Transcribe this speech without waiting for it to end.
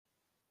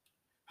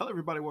Hello,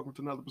 everybody. Welcome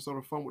to another episode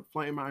of Fun with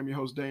Flame. I'm your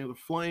host, Daniel the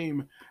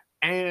Flame,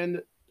 and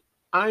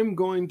I'm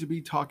going to be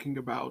talking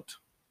about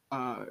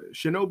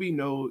Shinobi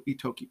no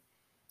Ittoki.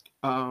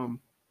 Um,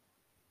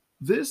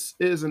 this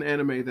is an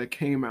anime that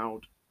came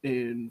out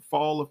in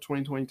fall of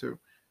 2022.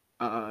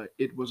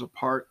 It was a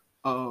part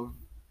of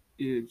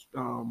the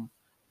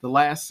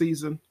last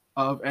season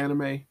of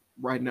anime.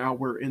 Right now,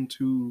 we're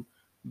into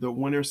the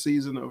winter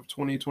season of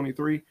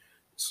 2023,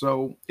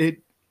 so it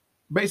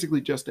basically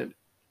just ended.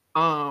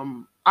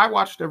 I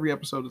watched every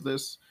episode of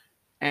this,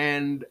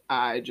 and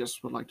I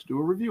just would like to do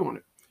a review on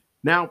it.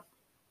 Now,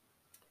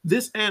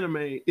 this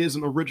anime is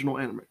an original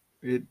anime.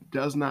 It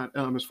does not,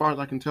 as far as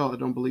I can tell, I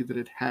don't believe that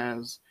it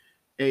has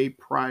a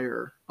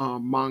prior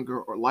manga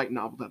or light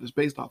novel that is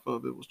based off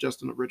of. It was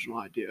just an original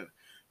idea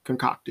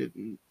concocted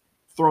and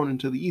thrown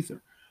into the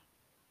ether.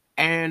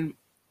 And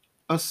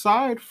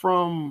aside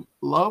from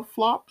Love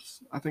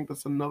Flops, I think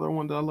that's another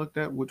one that I looked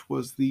at, which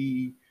was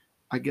the,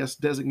 I guess,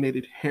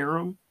 designated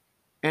harem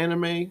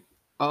anime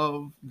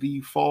of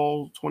the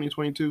fall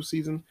 2022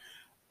 season.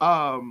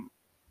 Um,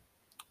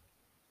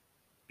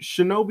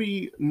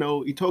 Shinobi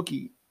no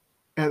Ittoki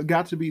has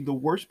got to be the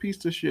worst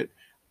piece of shit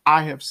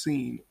I have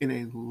seen in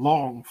a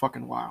long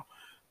fucking while.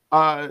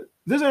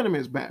 This anime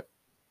is bad.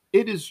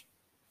 It is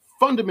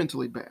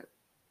fundamentally bad.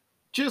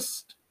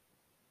 Just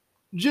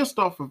just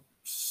off of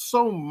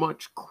so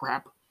much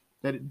crap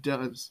that it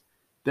does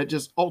that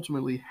just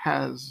ultimately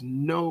has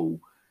no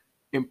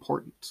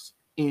importance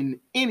in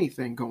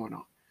anything going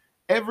on.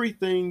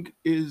 Everything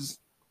is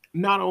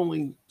not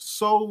only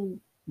so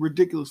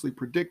ridiculously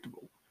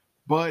predictable,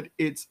 but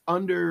it's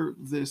under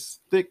this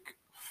thick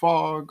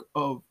fog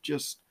of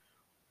just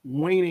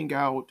waning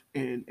out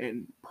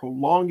and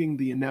prolonging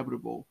the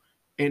inevitable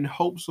in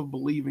hopes of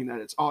believing that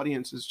its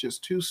audience is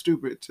just too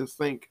stupid to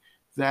think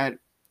that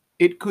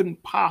it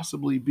couldn't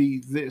possibly be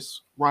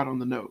this right on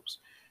the nose.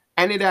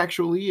 And it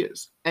actually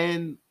is.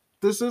 And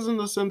this isn't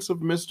a sense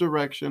of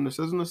misdirection. This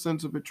isn't a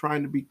sense of it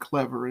trying to be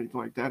clever or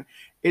anything like that.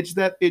 It's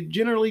that it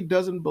generally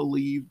doesn't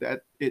believe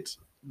that it's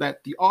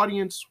that the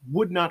audience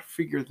would not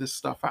figure this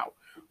stuff out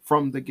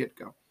from the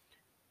get-go.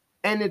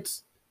 And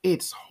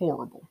it's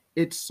horrible.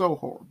 It's so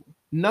horrible.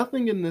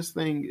 Nothing in this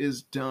thing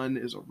is done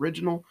is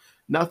original.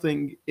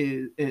 Nothing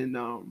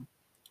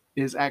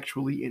is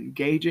actually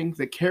engaging.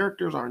 The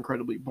characters are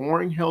incredibly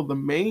boring. Hell, the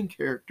main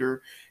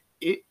character,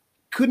 it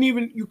couldn't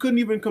even you couldn't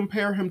even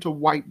compare him to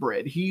white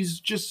bread. He's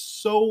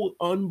just so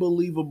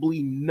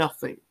unbelievably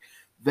nothing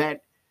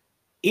that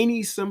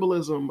any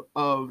symbolism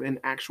of an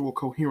actual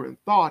coherent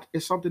thought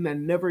is something that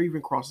never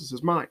even crosses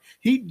his mind.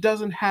 He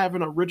doesn't have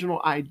an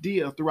original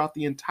idea throughout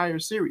the entire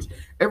series.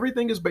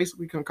 Everything is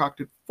basically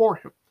concocted for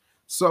him.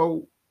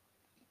 So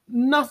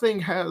nothing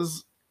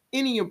has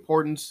any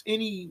importance,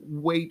 any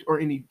weight, or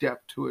any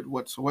depth to it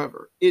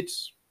whatsoever.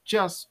 It's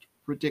just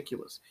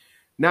ridiculous.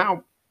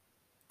 Now,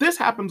 this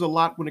happens a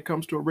lot when it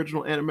comes to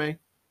original anime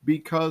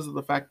because of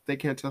the fact that they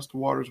can't test the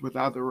waters with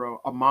either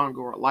a manga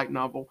or a light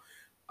novel.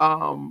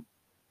 Um,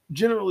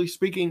 Generally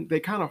speaking,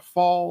 they kind of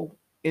fall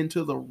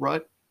into the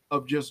rut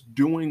of just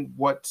doing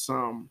what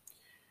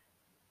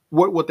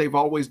they've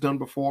always done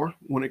before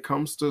when it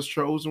comes to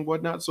shows and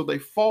whatnot. So they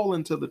fall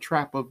into the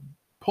trap of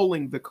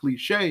pulling the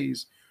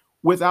cliches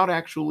without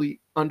actually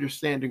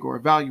understanding or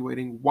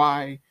evaluating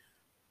why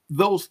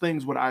those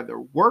things would either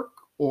work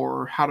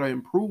or how to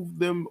improve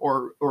them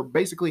or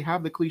basically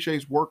have the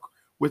cliches work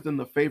within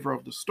the favor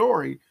of the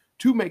story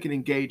to make it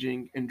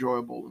engaging,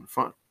 enjoyable, and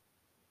fun.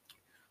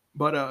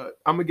 But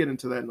I'm gonna get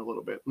into that in a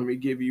little bit. Let me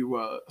give you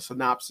a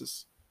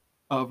synopsis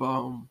of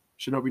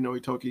Shinobi no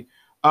Itoki.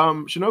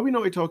 Shinobi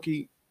no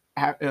Itoki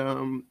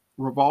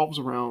revolves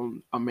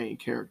around a main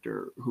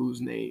character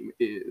whose name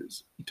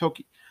is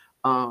Ittoki.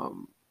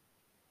 Um,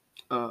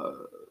 uh,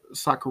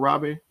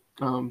 Sakurabe,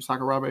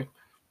 Sakurabe,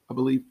 I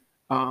believe,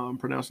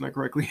 pronouncing that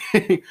correctly.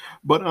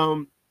 But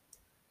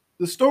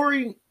the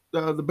story,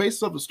 the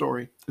basis of the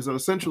story is that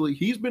essentially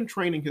he's been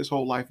training his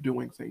whole life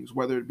doing things,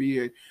 whether it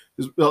be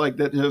like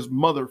that his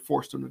mother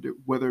forced him to do,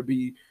 whether it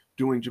be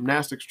doing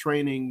gymnastics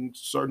training,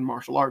 certain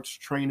martial arts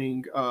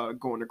training,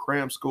 going to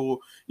cram school,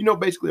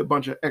 basically a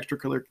bunch of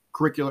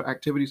extracurricular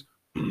activities,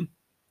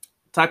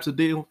 types of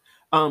deal,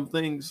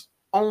 things,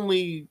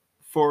 only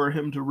for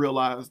him to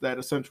realize that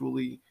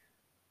essentially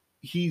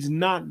he's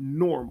not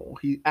normal.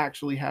 He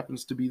actually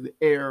happens to be the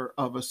heir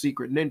of a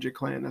secret ninja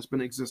clan that's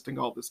been existing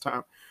all this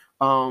time.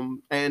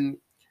 And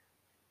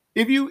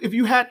if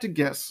you had to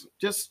guess,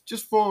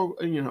 just for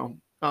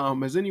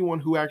as anyone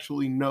who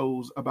actually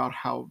knows about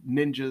how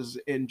ninjas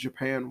in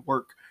Japan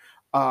work,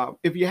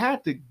 if you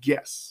had to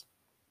guess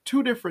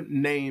two different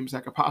names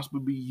that could possibly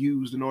be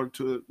used in order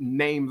to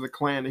name the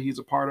clan that he's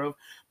a part of,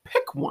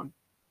 pick one.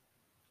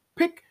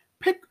 Pick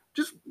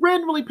just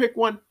randomly pick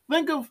one.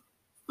 Think of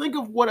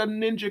what a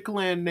ninja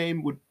clan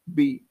name would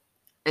be,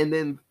 and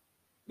then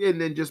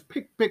just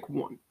pick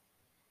one.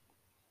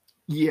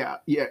 Yeah,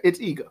 it's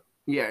Iga.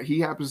 Yeah, he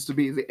happens to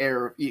be the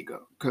heir of Iga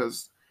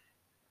because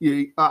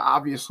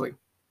obviously,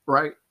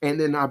 right? And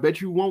then I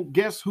bet you won't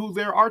guess who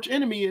their arch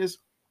enemy is.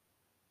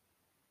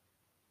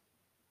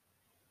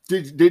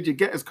 Did you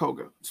get? It's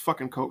Koga. It's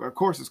fucking Koga. Of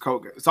course it's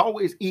Koga. It's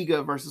always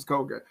Iga versus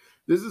Koga.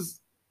 This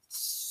is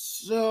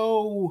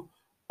so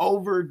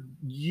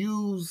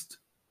overused.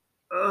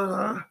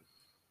 Ugh.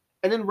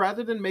 And then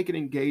rather than make it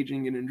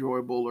engaging and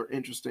enjoyable or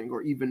interesting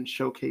or even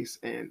showcase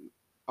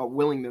a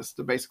willingness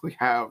to basically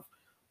have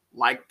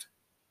liked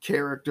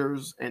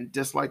characters and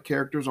disliked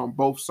characters on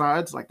both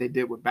sides, like they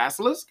did with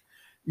Basilisk,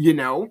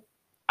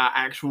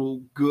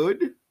 actual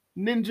good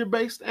ninja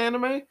based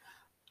anime.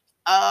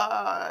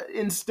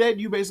 Instead,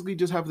 you basically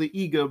just have the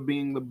Iga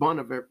being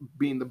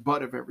being the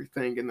butt of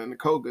everything, and then the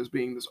Kogas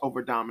being this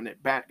over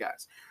dominant bad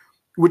guys,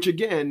 which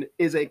again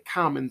is a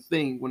common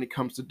thing when it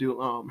comes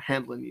to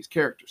handling these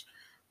characters,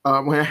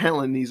 when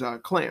handling these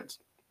clans.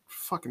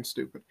 Fucking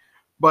stupid,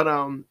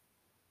 but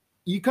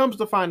he comes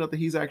to find out that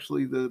he's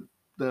actually the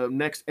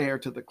next heir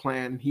to the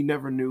clan. He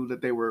never knew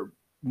that they were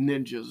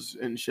ninjas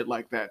and shit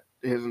like that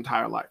his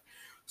entire life.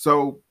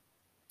 So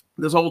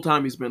this whole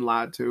time he's been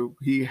lied to.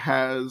 He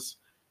has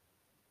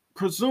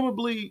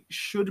presumably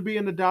should be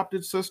an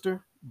adopted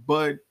sister,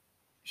 but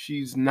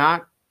she's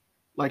not.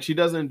 Like, she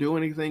doesn't do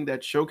anything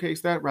that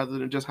showcase that, rather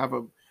than just have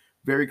a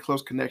very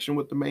close connection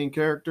with the main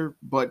character.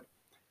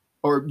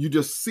 Or you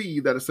just see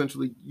that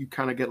essentially you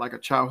kind of get like a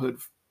childhood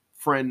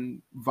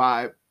friend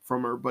vibe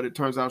from her, but it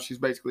turns out she's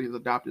basically his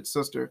adopted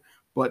sister,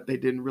 but they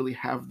didn't really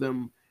have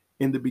them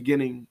in the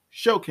beginning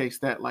showcase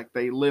that, like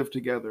they live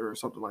together or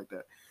something like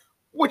that,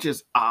 which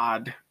is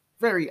odd,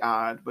 very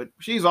odd. But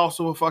she's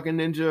also a fucking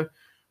ninja.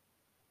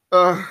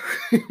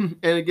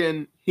 And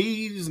again,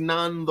 he's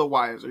none the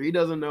wiser. He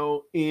doesn't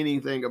know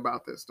anything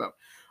about this stuff.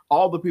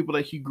 All the people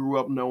that he grew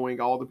up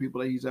knowing, all the people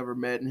that he's ever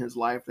met in his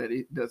life,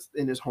 that's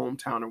in his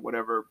hometown or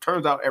whatever,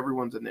 turns out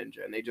everyone's a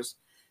ninja, and they just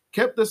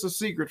kept this a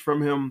secret from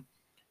him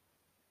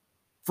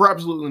for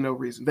absolutely no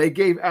reason. They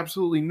gave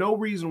absolutely no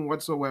reason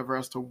whatsoever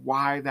as to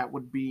why that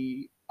would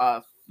be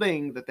a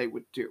thing that they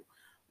would do,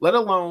 let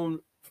alone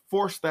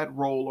force that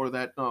role or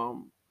that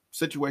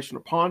situation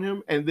upon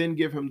him, and then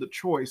give him the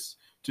choice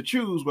to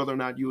choose whether or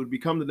not you would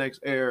become the next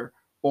heir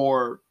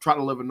or try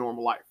to live a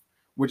normal life,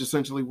 which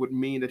essentially would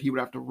mean that he would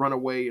have to run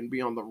away and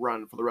be on the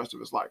run for the rest of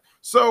his life.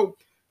 So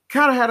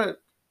kind of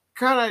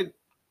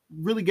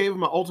really gave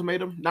him an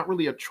ultimatum, not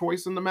really a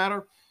choice in the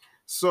matter.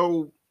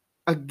 So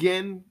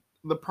again,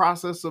 the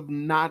process of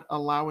not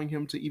allowing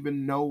him to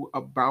even know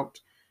about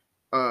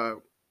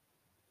the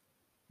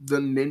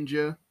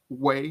ninja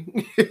way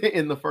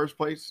in the first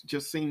place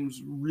just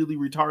seems really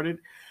retarded.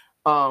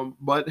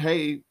 But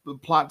hey, the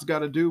plot's got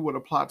to do what a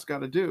plot's got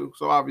to do.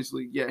 So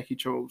obviously, yeah, he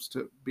chose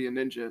to be a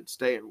ninja and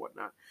stay and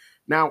whatnot.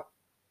 Now,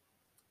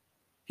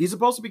 he's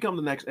supposed to become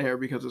the next heir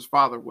because his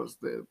father was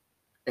the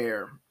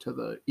heir to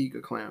the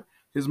Iga clan.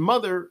 His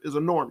mother is a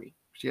normie.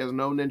 She has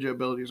no ninja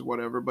abilities or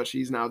whatever, but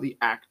she's now the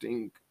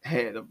acting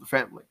head of the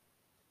family.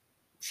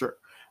 Sure.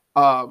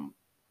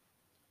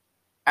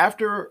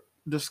 After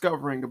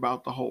discovering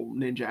about the whole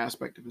ninja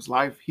aspect of his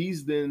life,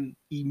 he's then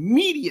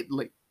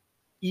immediately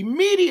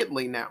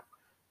now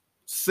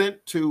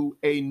sent to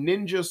a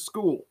ninja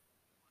school.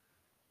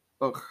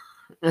 Ugh.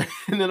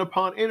 And then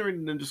upon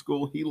entering the ninja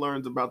school, he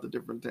learns about the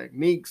different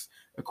techniques,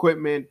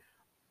 equipment,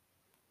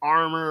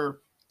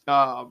 armor,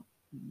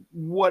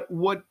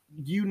 what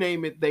you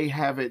name it, they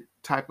have it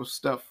type of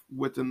stuff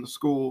within the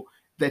school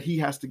that he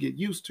has to get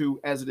used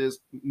to, as it is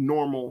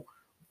normal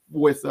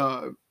with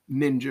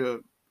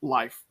ninja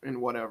life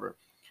and whatever.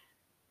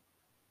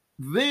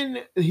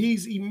 Then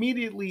he's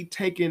immediately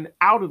taken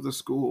out of the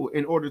school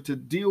in order to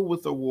deal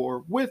with the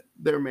war with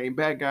their main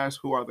bad guys,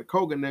 who are the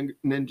Koga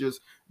ninjas.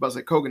 But I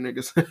say Koga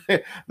niggas,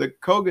 the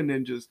Koga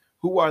ninjas,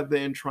 who are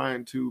then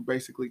trying to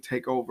basically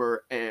take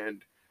over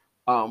and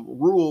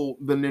rule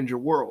the ninja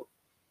world.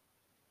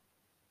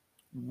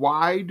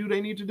 Why do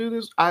they need to do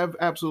this? I have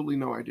absolutely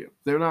no idea.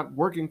 They're not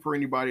working for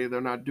anybody. They're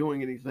not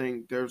doing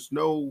anything. There's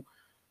no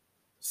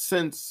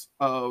sense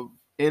of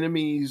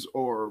enemies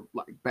or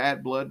like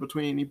bad blood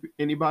between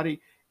anybody.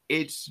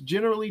 It's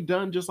generally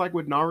done just like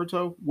with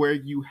Naruto, where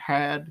you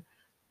had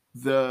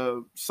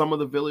some of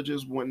the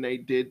villages, when they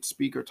did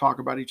speak or talk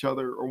about each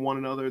other or one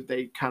another,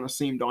 they kind of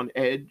seemed on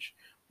edge.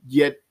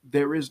 Yet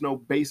there is no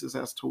basis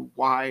as to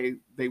why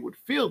they would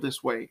feel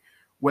this way,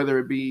 whether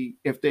it be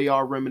if they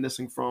are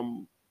reminiscing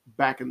from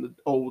back in the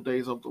old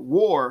days of the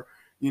war.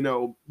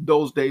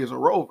 Those days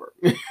are over.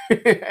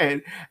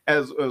 And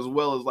as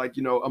well as, like,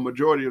 a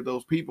majority of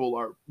those people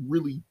are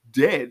really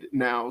dead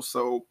now.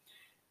 So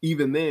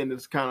even then,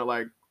 it's kind of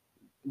like,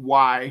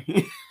 why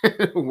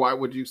why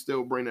would you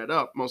still bring that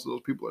up? Most of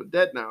those people are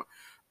dead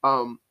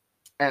now.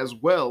 As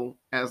well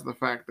as the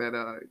fact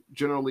that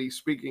generally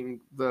speaking,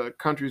 the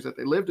countries that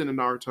they lived in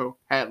Naruto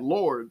had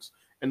lords,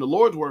 and the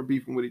lords weren't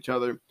beefing with each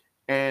other,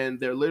 and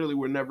there literally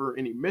were never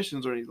any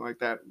missions or anything like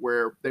that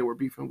where they were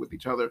beefing with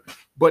each other,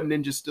 but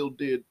ninjas still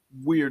did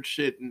weird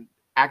shit and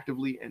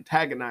actively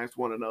antagonized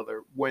one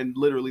another when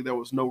literally there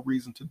was no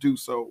reason to do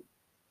so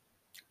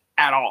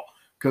at all,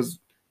 because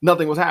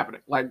nothing was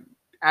happening. Like,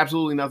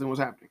 absolutely nothing was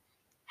happening.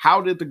 How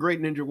did the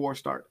Great Ninja War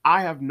start?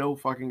 I have no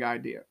fucking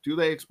idea. Do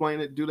they explain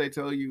it? Do they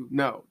tell you?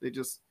 No, it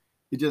just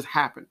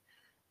happened.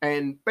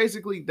 And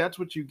basically, that's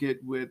what you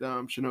get with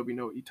Shinobi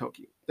no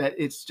Ittoki. That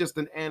it's just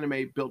an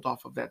anime built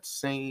off of that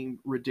same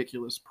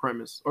ridiculous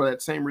premise or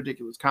that same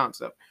ridiculous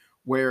concept,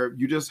 where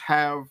you just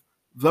have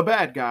the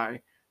bad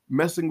guy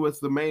messing with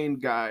the main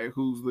guy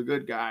who's the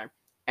good guy,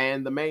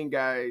 and the main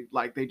guy,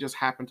 like, they just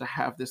happen to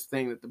have this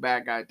thing that the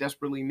bad guy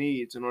desperately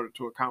needs in order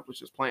to accomplish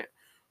his plan.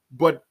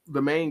 But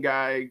the main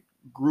guy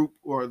group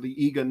or the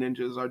Iga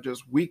ninjas are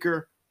just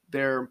weaker.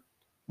 They're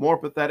more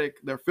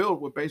pathetic. They're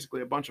filled with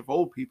basically a bunch of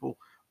old people.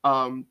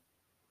 Um,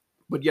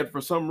 but yet,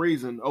 for some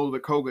reason, the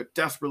Koga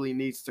desperately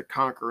needs to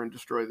conquer and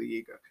destroy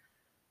the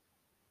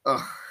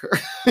Iga.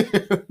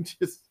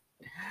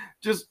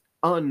 Just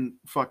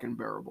unfucking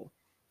bearable.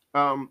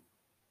 Um,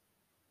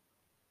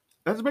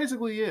 that's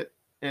basically it.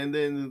 And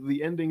then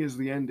the ending is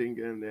the ending,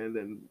 and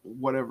then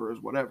whatever is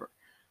whatever.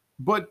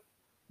 But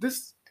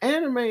this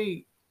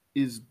anime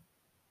is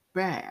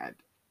bad.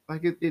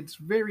 Like it's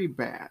very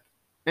bad.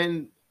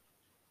 And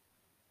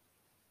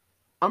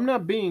I'm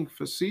not being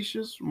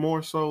facetious,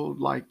 more so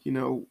like,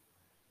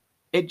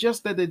 it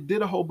just that it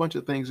did a whole bunch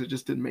of things that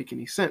just didn't make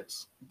any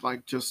sense.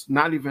 Like just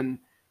not even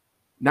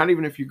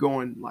if you're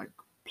going like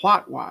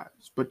plot wise,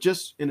 but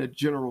just in a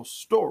general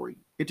story,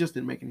 it just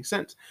didn't make any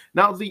sense.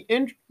 Now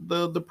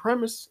the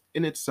premise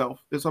in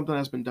itself is something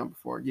that's been done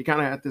before. You kind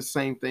of had this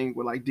same thing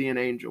with like D and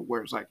Angel,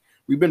 where it's like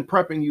we've been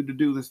prepping you to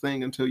do this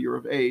thing until you're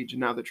of age, and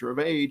now that you're of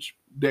age,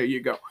 there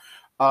you go.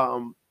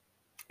 Um,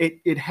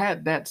 it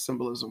had that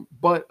symbolism,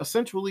 but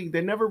essentially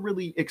they never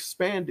really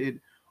expanded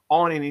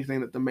on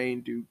anything that the main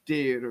dude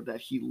did or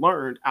that he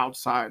learned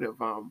outside of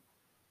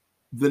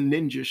the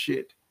ninja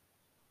shit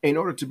in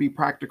order to be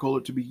practical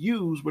or to be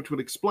used, which would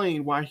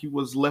explain why he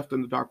was left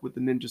in the dark with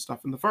the ninja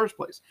stuff in the first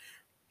place.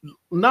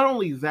 Not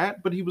only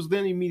that, but he was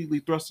then immediately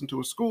thrust into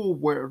a school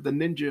where the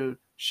ninja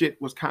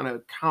shit was kind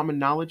of common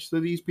knowledge to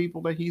these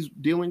people that he's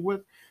dealing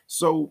with.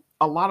 So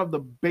a lot of the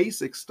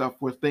basic stuff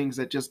were things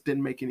that just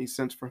didn't make any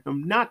sense for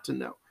him not to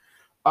know.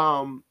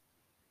 Um,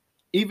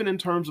 Even in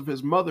terms of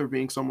his mother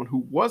being someone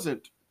who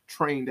wasn't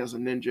trained as a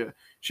ninja,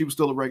 she was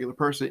still a regular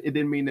person. It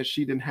didn't mean that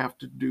she didn't have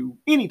to do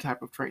any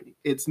type of training.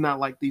 It's not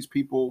like these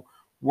people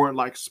weren't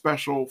like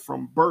special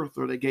from birth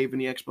or they gave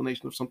any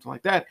explanation of something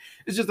like that.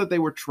 It's just that they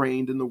were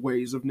trained in the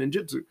ways of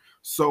ninjutsu.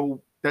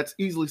 So that's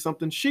easily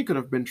something she could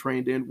have been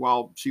trained in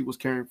while she was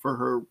caring for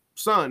her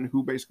son,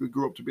 who basically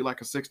grew up to be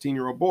like a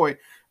 16-year-old boy.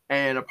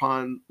 And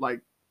upon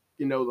like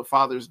the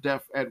father's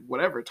death at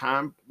whatever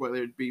time, whether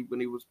it be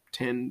when he was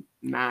 10,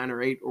 9,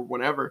 or 8 or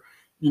whatever,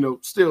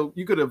 still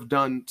you could have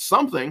done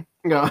something,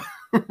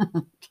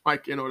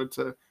 like in order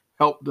to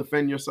help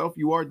defend yourself.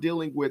 You are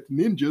dealing with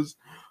ninjas,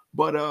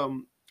 but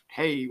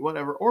hey,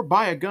 whatever, or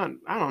buy a gun.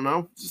 I don't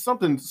know,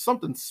 something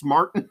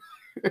smart.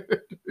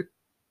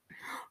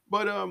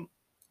 But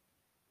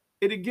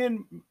it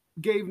again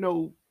gave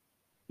no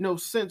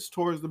sense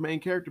towards the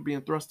main character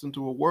being thrust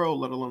into a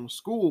world, let alone a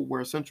school,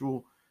 where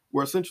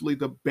essentially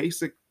the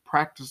basic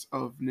practice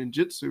of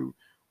ninjutsu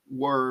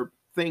were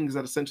things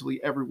that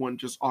essentially everyone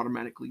just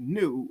automatically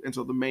knew. And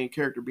so the main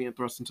character being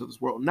thrust into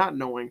this world not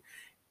knowing,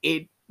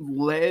 it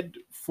led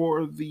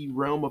for the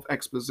realm of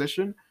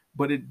exposition,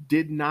 but it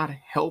did not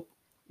help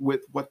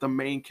with what the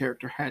main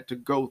character had to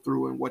go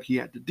through and what he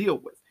had to deal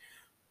with.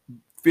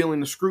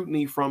 Feeling the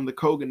scrutiny from the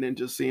Koga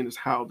ninjas, seeing as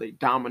how they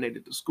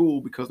dominated the school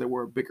because they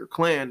were a bigger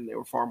clan and they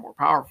were far more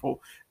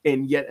powerful,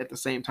 and yet at the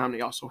same time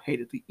they also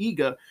hated the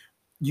Iga.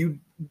 You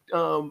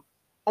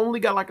only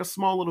got like a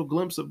small little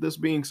glimpse of this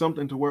being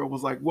something to where it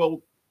was like,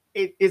 well,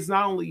 it's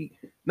not only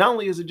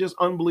is it just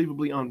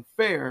unbelievably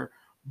unfair,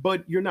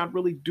 but you're not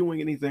really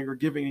doing anything or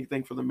giving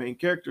anything for the main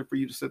character for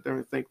you to sit there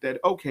and think that,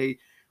 okay,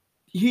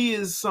 he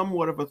is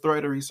somewhat of a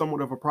threat or he's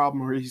somewhat of a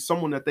problem or he's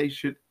someone that they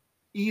should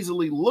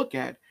easily look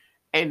at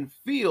and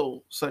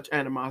feel such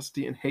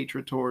animosity and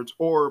hatred towards,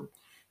 or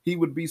he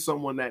would be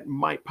someone that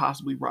might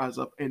possibly rise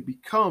up and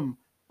become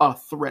a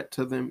threat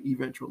to them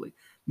eventually.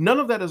 None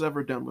of that is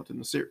ever done within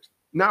the series.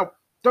 Now,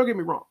 don't get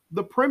me wrong,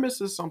 the premise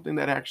is something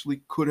that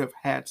actually could have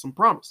had some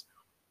promise.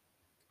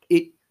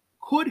 It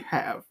could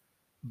have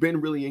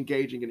been really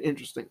engaging and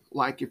interesting.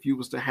 Like if you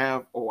was to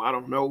have, I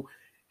don't know,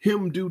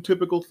 him do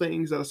typical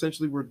things that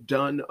essentially were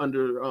done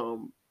under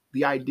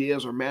the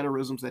ideas or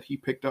mannerisms that he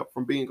picked up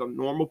from being a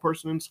normal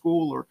person in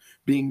school, or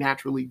being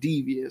naturally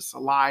devious, a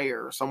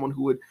liar, or someone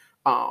who would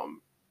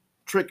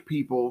trick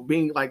people,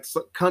 being like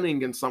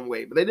cunning in some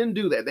way. But they didn't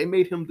do that. They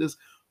made him this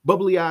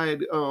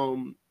bubbly-eyed,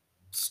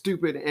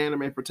 stupid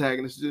anime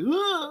protagonist. You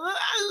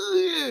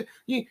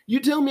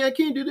tell me I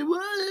can't do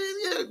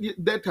that.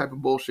 That type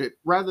of bullshit.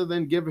 Rather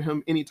than giving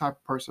him any type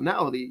of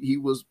personality, he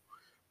was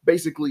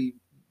basically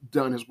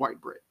done as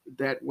white bread.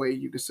 That way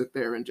you could sit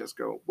there and just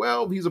go,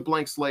 well, he's a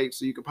blank slate,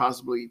 so you could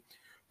possibly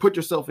put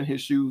yourself in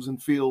his shoes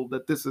and feel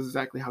that this is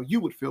exactly how you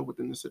would feel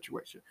within the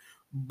situation.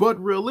 But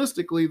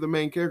realistically, the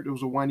main character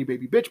was a whiny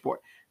baby bitch boy.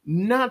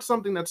 Not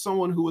something that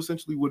someone who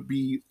essentially would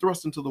be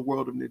thrust into the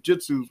world of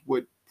ninjutsu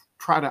would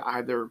try to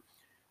either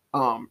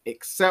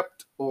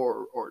accept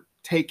or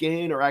take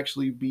in or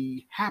actually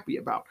be happy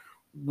about.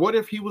 What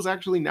if he was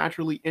actually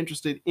naturally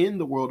interested in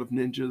the world of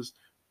ninjas,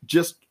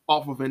 just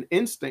off of an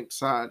instinct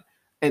side,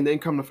 and then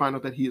come to find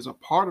out that he is a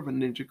part of a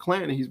ninja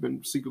clan and he's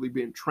been secretly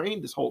being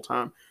trained this whole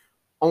time,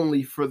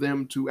 only for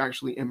them to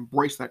actually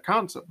embrace that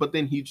concept. But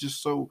then he's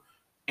just so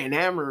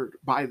enamored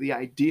by the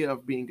idea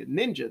of being a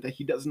ninja that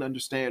he doesn't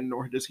understand,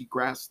 nor does he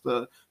grasp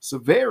the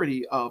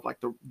severity of like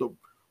the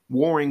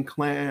warring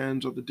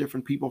clans or the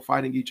different people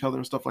fighting each other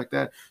and stuff like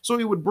that. So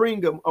he would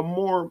bring a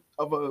more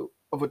of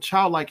a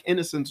childlike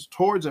innocence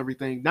towards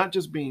everything, not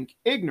just being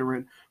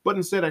ignorant, but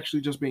instead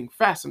actually just being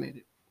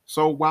fascinated.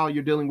 So while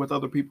you're dealing with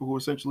other people who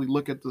essentially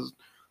look at the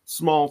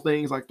small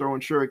things like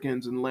throwing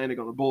shurikens and landing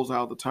on a bullseye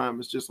all the time,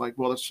 it's just like,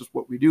 well, that's just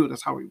what we do.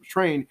 That's how we was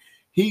trained.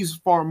 He's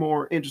far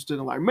more interested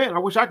in like, man, I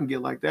wish I can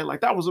get like that.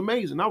 Like that was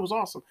amazing. That was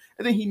awesome.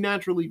 And then he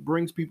naturally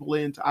brings people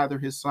into either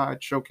his side,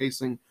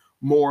 showcasing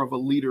more of a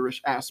leaderish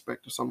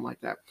aspect or something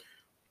like that.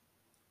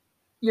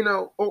 You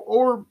know,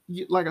 or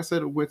like I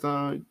said, with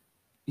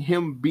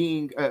him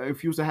being,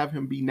 if you was to have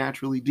him be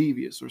naturally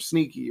devious or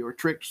sneaky or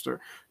trickster,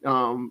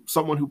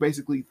 someone who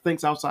basically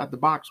thinks outside the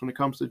box when it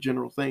comes to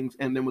general things.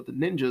 And then with the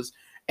ninjas,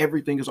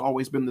 everything has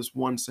always been this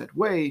one set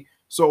way.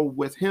 So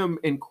with him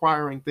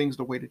inquiring things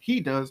the way that he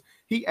does,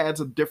 he adds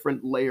a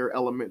different layer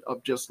element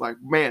of just like,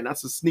 man,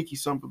 that's a sneaky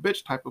son of a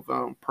bitch type of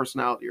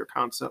personality or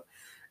concept.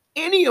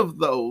 Any of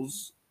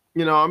those,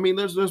 you know, I mean,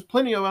 there's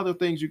plenty of other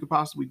things you could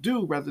possibly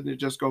do rather than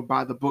just go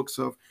by the books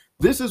of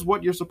this is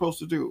what you're supposed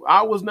to do.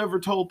 I was never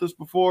told this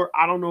before.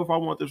 I don't know if I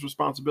want this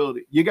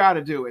responsibility. You got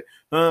to do it.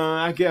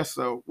 I guess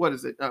so. What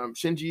is it?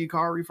 Shinji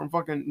Ikari from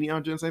fucking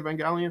Neon Genesis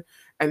Evangelion,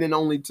 and then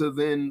only to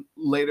then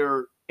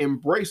later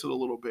embrace it a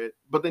little bit,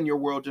 but then your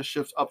world just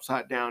shifts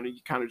upside down and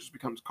you kind of just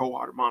becomes a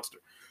cold-hearted monster.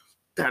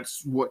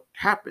 That's what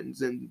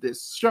happens in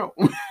this show,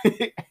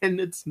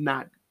 and it's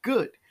not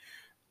good.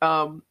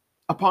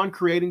 Upon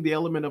creating the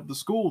element of the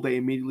school, they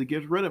immediately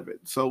get rid of it.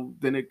 So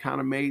then it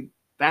kind of made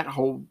that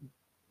whole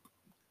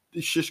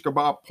shish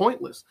kebab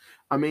pointless.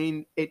 I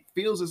mean, it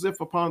feels as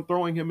if upon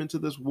throwing him into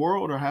this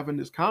world or having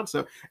this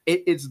concept,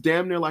 it's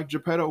damn near like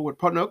Geppetto with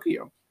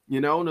Pinocchio. You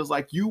know, and it's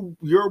like your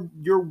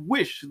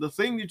wish, the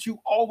thing that you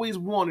always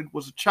wanted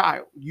was a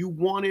child. You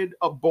wanted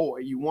a boy,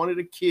 you wanted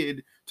a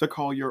kid to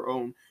call your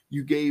own.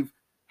 You gave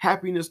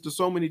happiness to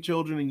so many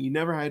children and you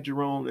never had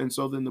your own. And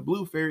so then the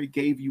blue fairy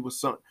gave you a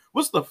son.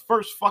 What's the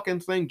first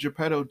fucking thing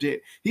Geppetto did?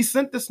 He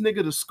sent this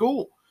nigga to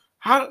school.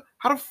 How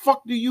the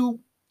fuck do you,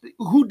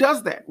 who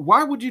does that?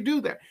 Why would you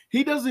do that?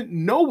 He doesn't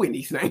know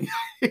anything.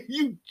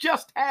 You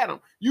just had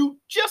him. You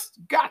just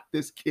got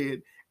this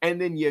kid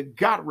and then you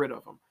got rid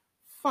of him.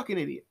 Fucking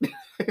idiot.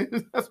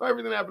 That's why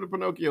everything happened to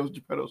Pinocchio was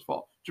Geppetto's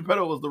fault.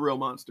 Geppetto was the real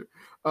monster.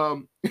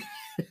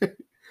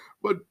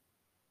 But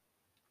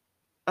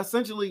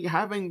essentially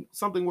having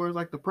something where it's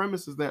like the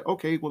premise is that,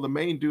 okay, well, the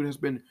main dude has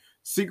been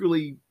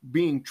secretly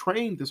being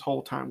trained this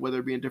whole time, whether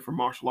it be in different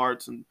martial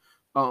arts and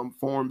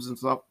forms and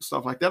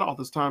stuff like that all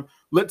this time.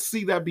 Let's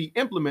see that be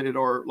implemented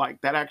or like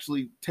that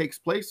actually takes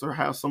place or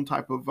has some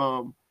type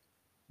of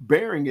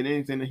bearing in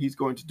anything that he's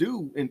going to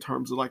do in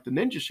terms of like the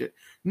ninja shit.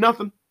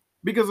 Nothing.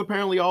 Because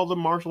apparently all the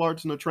martial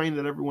arts and the training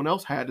that everyone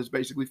else had is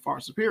basically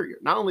far superior.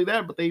 Not only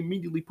that, but they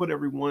immediately put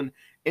everyone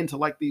into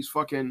like these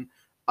fucking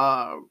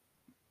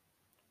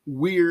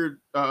weird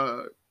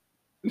how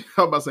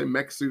about to say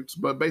mech suits,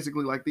 but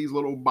basically like these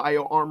little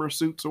bio armor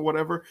suits or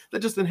whatever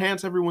that just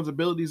enhance everyone's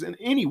abilities in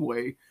any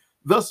way,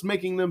 thus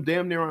making them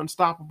damn near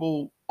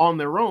unstoppable on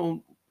their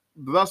own,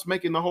 thus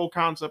making the whole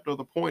concept of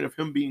the point of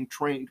him being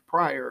trained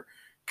prior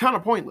kind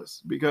of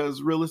pointless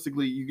because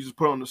realistically you can just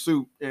put on the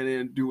suit and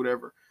then do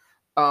whatever.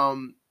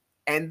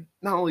 And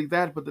not only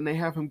that, but then they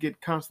have him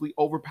get constantly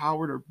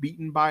overpowered or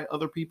beaten by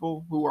other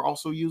people who are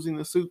also using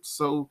the suits.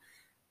 So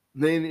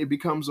then it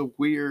becomes a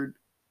weird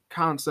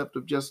concept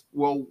of just,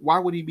 well, why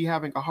would he be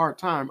having a hard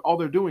time? All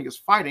they're doing is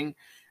fighting,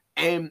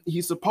 and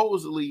he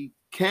supposedly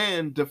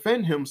can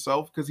defend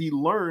himself because he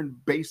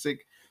learned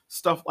basic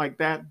stuff like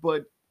that,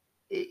 but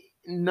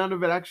none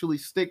of it actually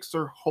sticks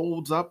or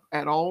holds up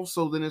at all.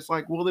 So then it's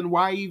like, well, then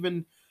why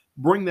even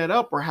bring that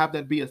up or have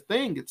that be a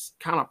thing? It's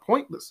kind of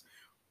pointless.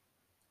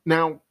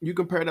 Now, you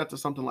compare that to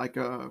something like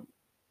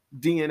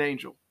D.N.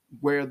 Angel,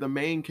 where the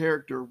main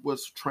character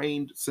was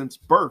trained since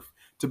birth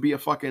to be a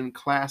fucking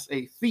class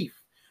A thief,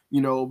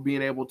 you know,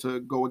 being able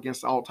to go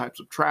against all types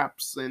of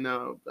traps and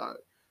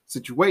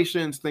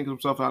situations, think of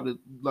himself out of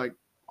like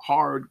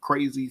hard,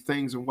 crazy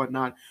things and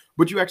whatnot.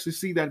 But you actually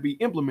see that be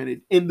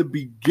implemented in the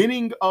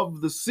beginning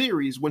of the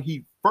series when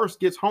he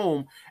first gets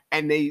home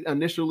and they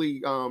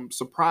initially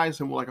surprise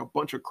him with like a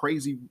bunch of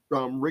crazy,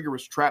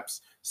 rigorous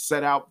traps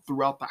set out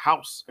throughout the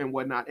house and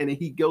whatnot. And then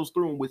he goes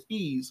through them with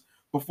ease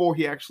before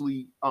he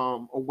actually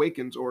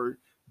awakens or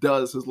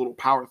does his little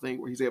power thing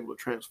where he's able to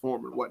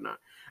transform and whatnot.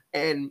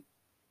 And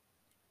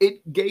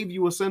it gave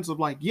you a sense of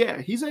like,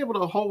 yeah, he's able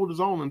to hold his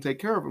own and take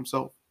care of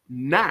himself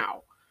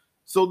now.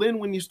 So then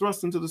when he's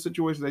thrust into the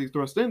situation that he's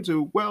thrust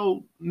into,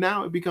 well,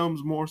 now it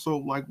becomes more so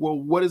like, well,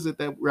 what is it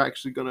that we're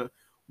actually going to,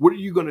 what are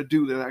you going to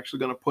do that's actually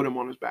going to put him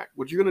on his back?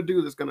 What you're going to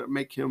do that's going to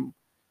make him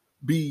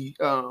be,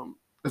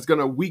 that's going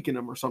to weaken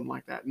him or something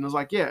like that. And it's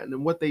like, yeah. And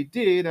then what they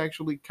did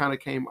actually kind of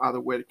came either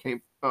way. It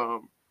came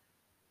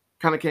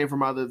kind of came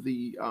from either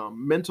the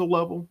mental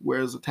level,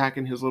 whereas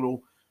attacking his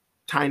little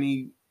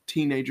tiny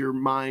teenager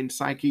mind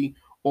psyche,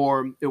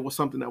 or it was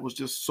something that was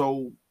just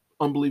so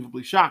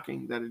unbelievably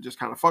shocking that it just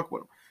kind of fucked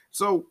with him.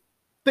 So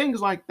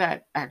things like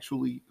that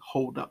actually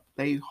hold up.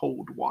 They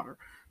hold water.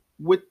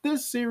 With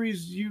this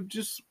series, you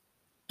just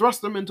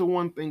thrust them into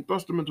one thing,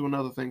 thrust them into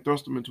another thing,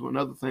 thrust them into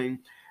another thing,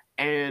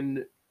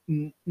 and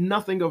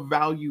nothing of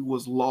value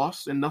was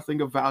lost and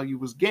nothing of value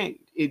was gained.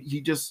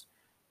 He just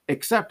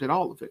accepted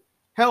all of it.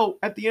 Hell,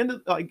 at the end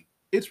of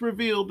it's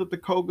revealed that the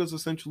Kogas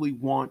essentially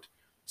want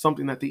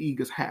something that the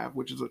Egas have,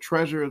 which is a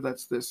treasure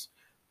that's this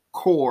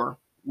core,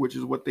 which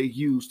is what they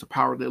use to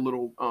power their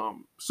little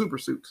super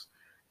suits.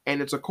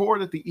 And it's a core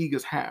that the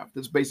Egas have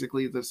that's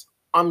basically this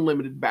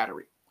unlimited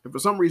battery. And for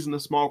some reason, the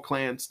small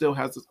clan still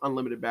has this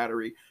unlimited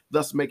battery,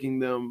 thus making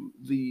them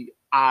the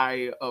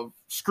eye of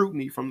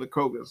scrutiny from the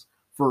Kogas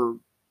for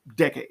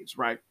decades,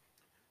 right?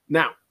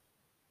 Now,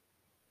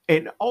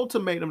 an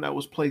ultimatum that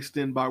was placed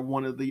in by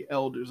one of the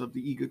elders of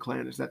the Ega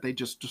clan is that they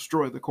just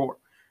destroy the core.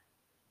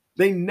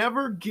 They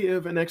never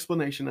give an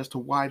explanation as to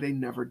why they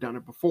never done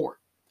it before.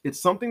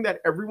 It's something that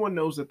everyone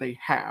knows that they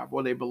have,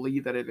 or they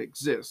believe that it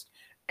exists,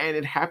 and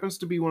it happens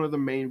to be one of the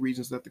main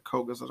reasons that the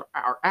Kogas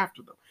are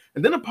after them.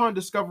 And then upon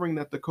discovering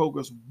that the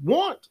Kogas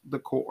want the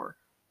core,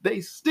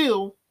 they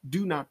still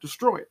do not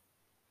destroy it.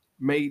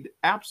 Made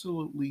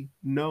absolutely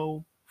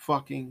no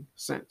fucking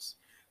sense.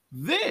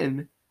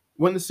 Then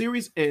when the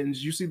series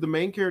ends, you see the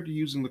main character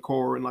using the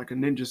core in like a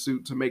ninja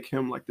suit to make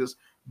him like this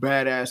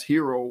badass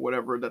hero or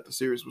whatever that the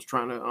series was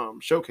trying to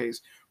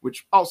showcase,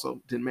 which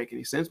also didn't make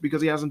any sense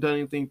because he hasn't done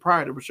anything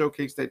prior to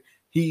showcase that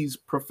he's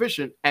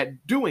proficient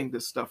at doing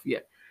this stuff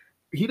yet.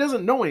 He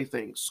doesn't know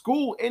anything.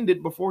 School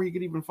ended before he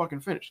could even fucking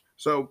finish.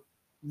 So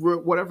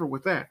whatever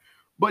with that.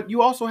 But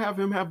you also have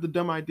him have the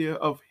dumb idea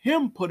of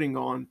him putting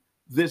on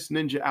this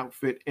ninja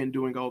outfit and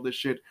doing all this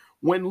shit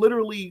when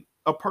literally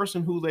a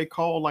person who they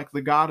call like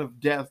the god of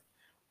death,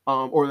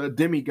 or the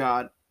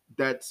demigod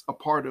that's a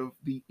part of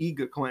the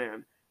Ega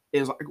clan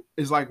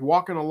is like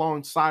walking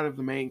alongside of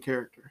the main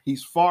character.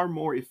 He's far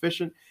more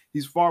efficient,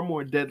 he's far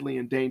more deadly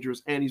and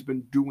dangerous, and he's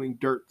been doing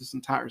dirt this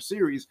entire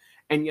series.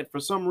 And yet,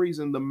 for some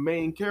reason, the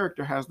main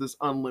character has this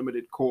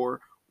unlimited core,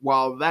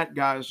 while that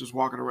guy is just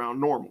walking around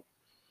normal.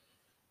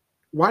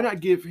 Why not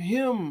give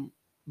him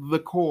the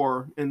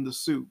core in the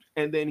suit,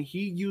 and then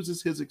he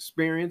uses his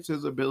experience,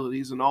 his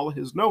abilities, and all of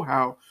his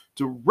know-how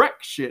to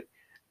wreck shit,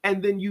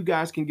 and then you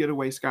guys can get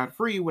away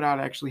scot-free without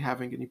actually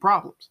having any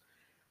problems.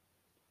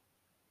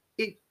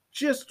 It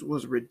just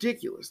was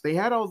ridiculous. They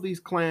had all these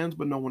clans,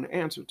 but no one to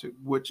answer to,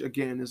 which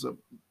again is a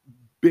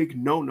big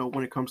no-no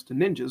when it comes to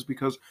ninjas,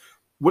 because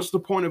what's the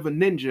point of a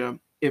ninja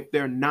if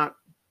they're not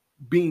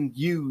being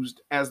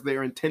used as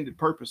their intended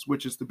purpose,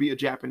 which is to be a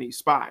Japanese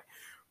spy?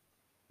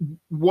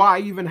 Why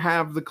even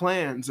have the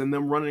clans and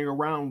them running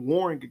around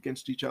warring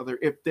against each other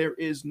if there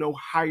is no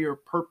higher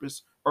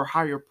purpose or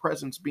higher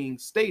presence being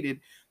stated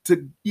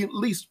to at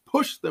least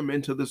push them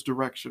into this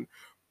direction?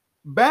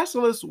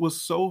 Basilisk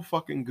was so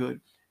fucking good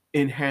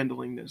in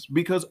handling this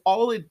because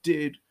all it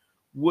did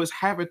was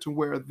have it to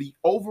where the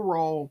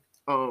overall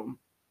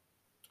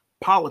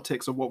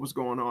politics of what was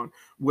going on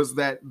was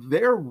that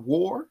their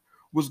war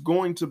was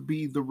going to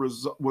be the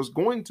result, was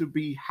going to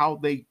be how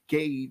they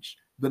gauged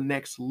the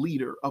next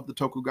leader of the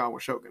Tokugawa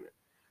shogunate,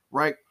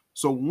 right?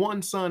 So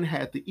one son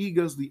had the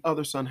Egas, the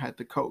other son had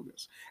the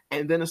Kogas.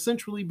 And then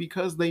essentially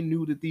because they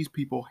knew that these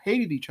people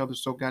hated each other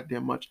so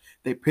goddamn much,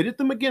 they pitted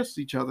them against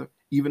each other,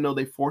 even though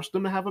they forced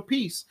them to have a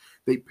peace.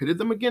 They pitted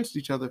them against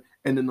each other.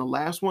 And then the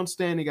last one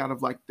standing out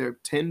of like their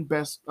 10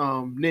 best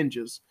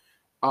ninjas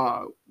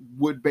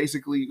would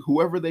basically,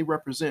 whoever they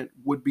represent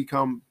would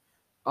become,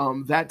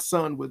 that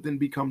son would then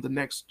become the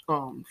next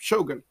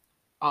shogun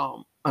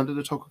under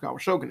the Tokugawa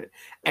shogunate.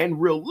 And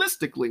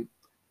realistically,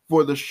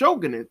 for the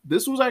shogunate,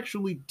 this was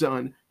actually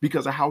done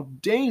because of how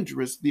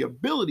dangerous the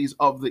abilities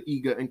of the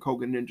Iga and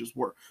Koga ninjas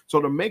were. So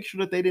to make sure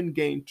that they didn't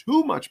gain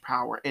too much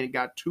power and it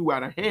got too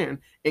out of hand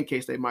in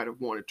case they might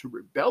have wanted to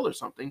rebel or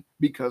something,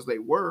 because they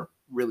were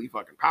really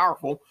fucking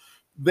powerful,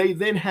 they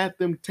then had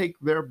them take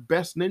their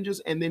best ninjas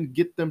and then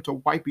get them to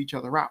wipe each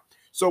other out.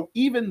 So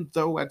even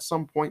though at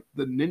some point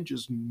the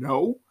ninjas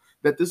know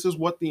that this is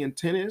what the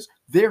intent is,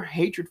 their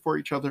hatred for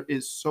each other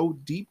is so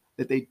deep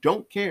that they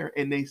don't care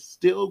and they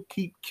still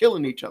keep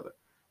killing each other.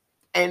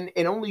 And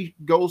it only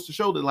goes to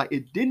show that like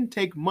it didn't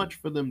take much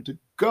for them to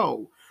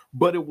go,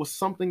 but it was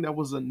something that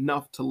was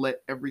enough to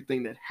let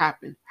everything that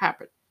happened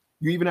happen.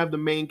 You even have the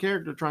main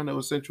character trying to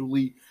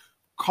essentially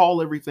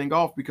call everything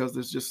off because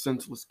there's just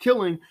senseless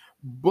killing,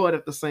 but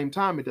at the same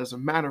time, it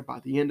doesn't matter.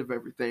 By the end of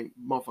everything,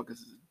 motherfuckers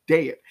is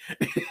dead.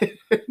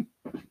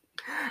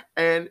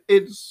 And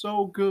it's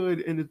so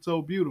good and it's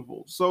so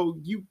beautiful. So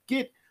you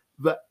get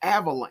the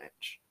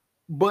avalanche,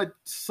 but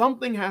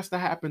something has to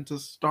happen to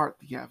start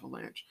the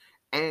avalanche.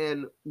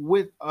 And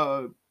with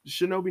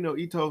Shinobi no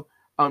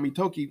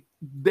Ittoki,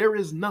 there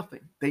is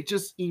nothing. They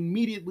just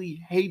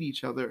immediately hate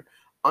each other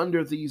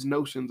under these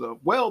notions of,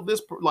 well,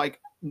 this like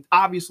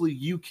obviously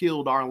you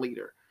killed our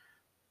leader.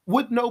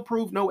 with no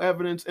proof, no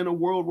evidence, in a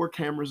world where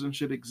cameras and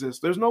shit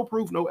exist. There's no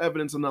proof, no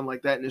evidence, and nothing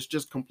like that, and it's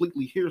just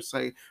completely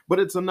hearsay, but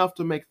it's enough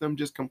to make them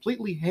just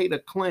completely hate a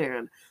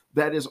clan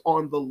that is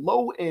on the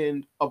low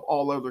end of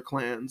all other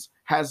clans,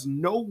 has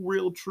no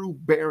real true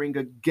bearing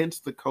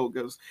against the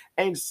Kogas,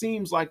 and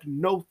seems like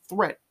no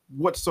threat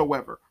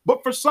whatsoever.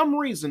 But for some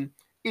reason,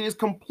 it is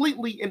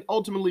completely and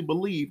ultimately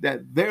believed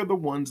that they're the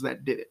ones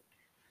that did it.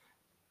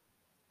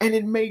 And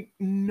it made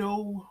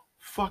no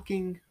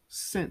fucking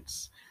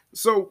sense.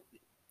 So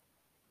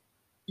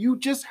you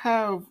just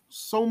have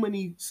so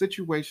many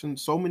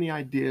situations, so many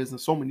ideas,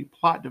 and so many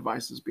plot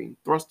devices being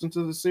thrust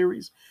into the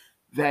series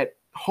that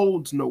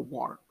holds no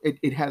water.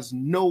 It has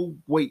no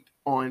weight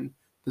on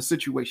the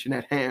situation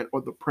at hand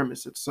or the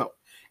premise itself.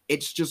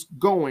 It's just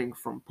going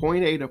from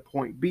point A to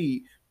point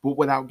B, but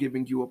without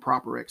giving you a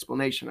proper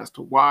explanation as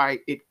to why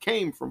it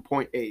came from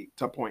point A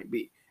to point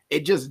B.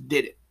 It just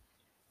did it.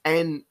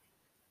 And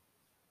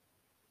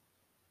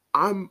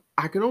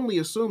I can only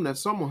assume that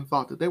someone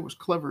thought that they was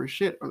clever as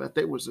shit or that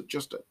they was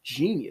just a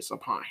genius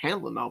upon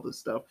handling all this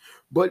stuff.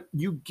 But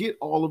you get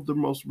all of the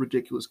most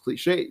ridiculous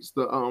cliches.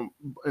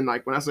 And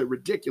like when I say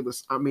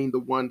ridiculous, I mean the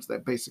ones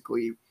that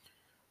basically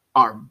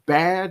are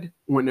bad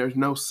when there's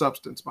no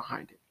substance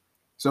behind it.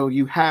 So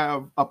you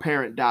have a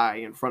parent die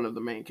in front of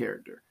the main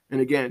character.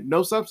 And again,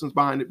 no substance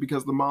behind it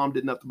because the mom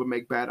did nothing but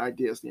make bad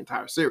ideas the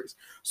entire series.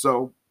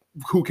 So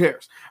who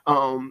cares?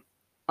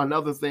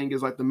 Another thing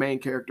is like the main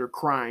character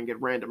crying at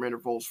random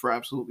intervals for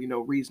absolutely no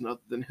reason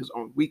other than his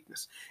own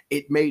weakness.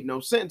 It made no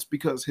sense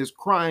because his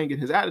crying and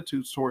his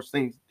attitudes towards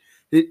things,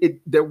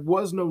 there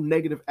was no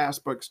negative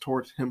aspects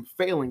towards him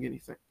failing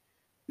anything.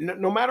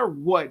 No matter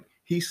what,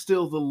 he's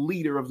still the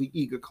leader of the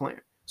Iga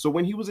clan. So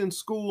when he was in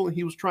school and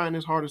he was trying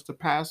his hardest to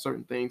pass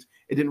certain things,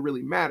 it didn't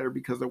really matter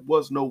because there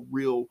was no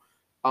real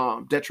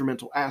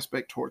detrimental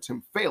aspect towards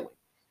him failing.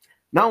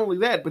 Not only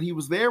that, but he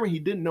was there and he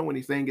didn't know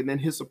anything, and then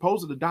his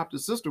supposed adopted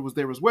sister was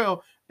there as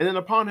well. And then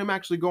upon him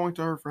actually going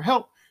to her for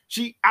help,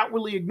 she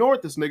outwardly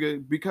ignored this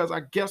nigga because I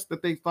guess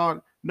that they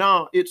thought,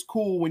 nah, it's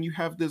cool when you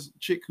have this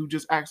chick who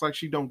just acts like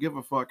she don't give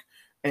a fuck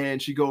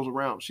and she goes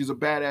around. She's a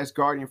badass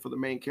guardian for the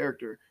main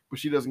character, but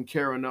she doesn't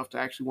care enough to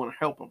actually want to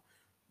help him.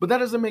 But that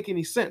doesn't make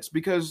any sense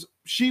because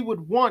she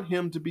would want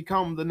him to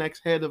become the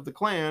next head of the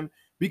clan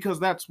because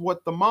that's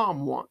what the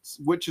mom wants,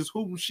 which is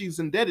who she's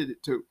indebted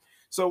it to.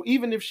 So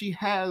even if she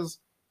has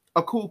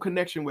a cool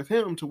connection with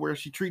him to where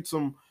she treats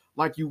him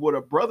like you would a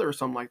brother or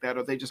something like that,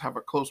 or they just have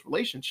a close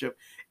relationship,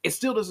 it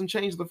still doesn't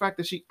change the fact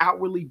that she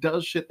outwardly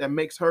does shit that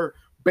makes her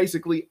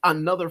basically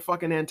another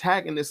fucking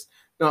antagonist,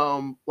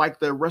 like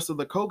the rest of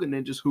the Koga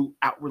ninjas who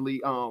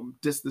outwardly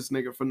diss this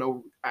nigga for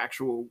no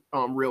actual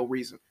real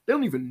reason. They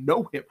don't even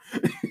know him.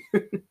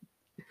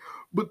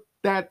 But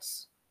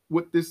that's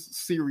what this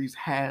series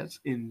has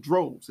in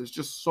droves. It's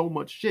just so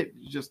much shit.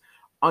 It's just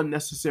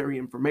unnecessary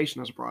information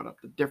that's brought up.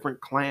 The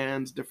different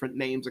clans, different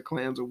names of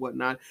clans or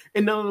whatnot,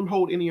 and none of them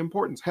hold any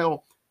importance.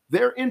 Hell,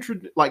 they're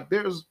like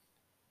there's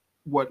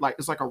what like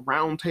it's like a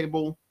round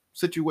table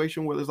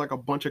situation where there's like a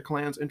bunch of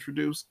clans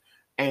introduced,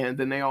 and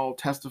then they all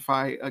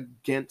testify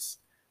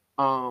against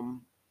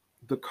the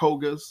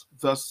Kogas,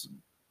 thus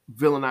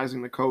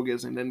villainizing the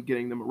Kogas and then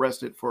getting them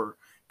arrested for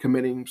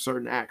committing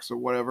certain acts or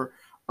whatever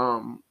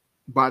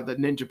by the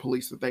ninja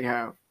police that they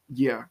have.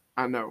 Yeah,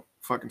 I know,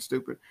 fucking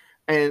stupid.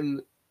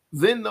 And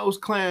then those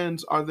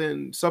clans are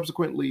then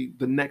subsequently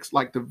the next,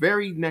 like the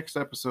very next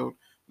episode,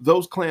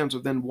 those clans are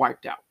then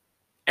wiped out.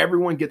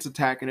 Everyone gets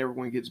attacked and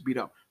everyone gets beat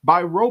up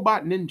by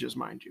robot ninjas,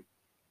 mind you.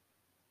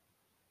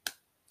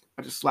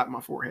 I just slapped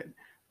my forehead.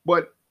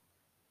 But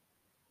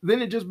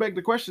then it just begged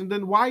the question,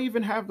 then why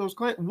even have those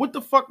clans? What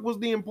the fuck was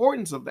the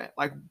importance of that?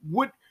 Like,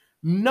 what?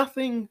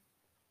 Nothing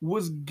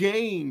was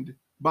gained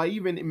by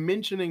even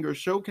mentioning or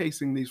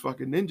showcasing these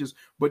fucking ninjas,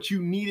 but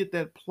you needed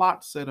that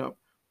plot setup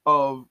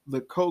of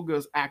the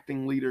Koga's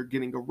acting leader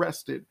getting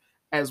arrested,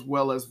 as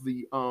well as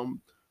the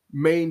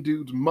main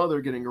dude's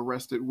mother getting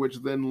arrested, which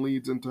then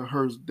leads into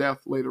her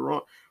death later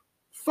on.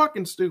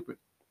 Fucking stupid.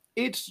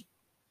 It's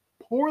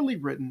poorly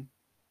written,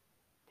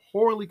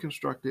 poorly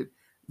constructed.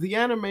 The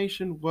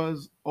animation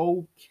was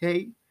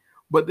okay,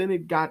 but then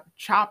it got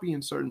choppy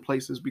in certain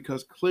places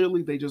because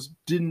clearly they just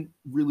didn't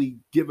really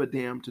give a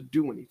damn to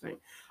do anything.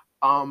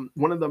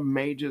 One of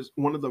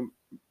the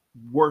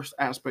worst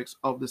aspects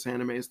of this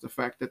anime is the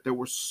fact that there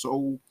were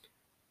so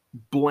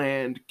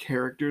bland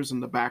characters in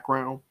the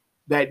background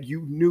that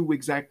you knew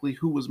exactly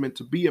who was meant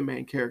to be a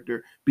main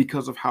character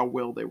because of how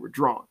well they were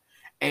drawn.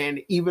 And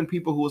even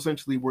people who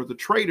essentially were the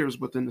traitors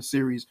within the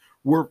series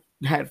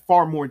had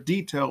far more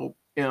detail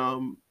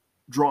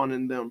drawn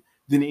in them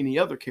than any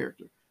other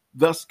character,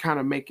 thus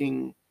kind of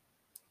making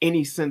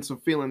any sense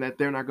of feeling that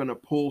they're not going to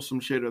pull some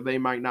shit or they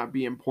might not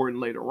be important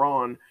later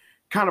on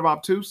kind of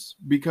obtuse,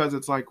 because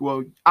it's like,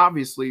 well,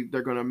 obviously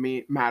they're going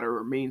to matter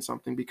or mean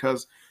something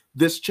because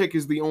this chick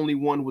is the only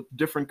one with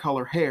different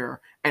color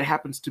hair and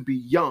happens to be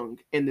young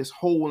in this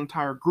whole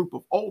entire group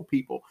of old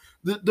people.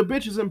 The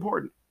bitch is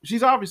important.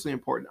 She's obviously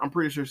important. I'm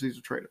pretty sure she's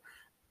a traitor.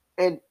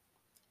 And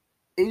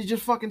it's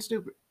just fucking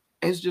stupid.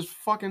 It's just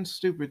fucking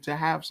stupid to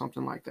have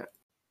something like that.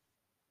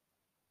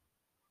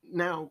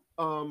 Now,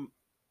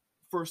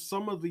 for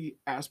some of the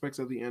aspects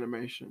of the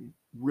animation,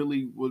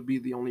 really would be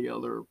the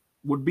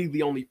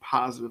only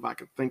positive I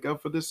could think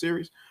of for this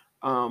series.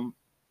 Um,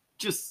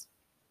 just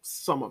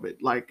some of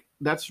it, like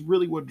that's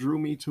really what drew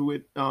me to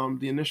it.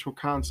 The initial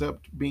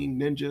concept being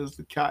ninjas,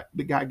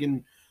 the guy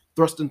getting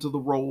thrust into the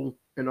role,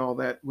 and all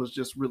that was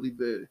just really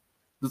the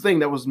thing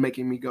that was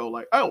making me go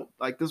like, oh,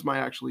 like this might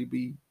actually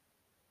be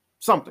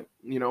something.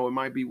 It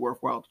might be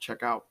worthwhile to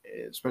check out,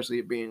 especially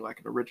it being like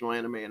an original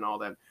anime and all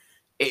that.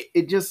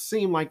 It just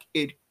seemed like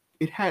it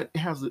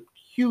has a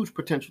huge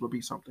potential to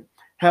be something.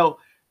 Hell,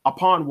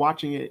 upon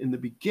watching it in the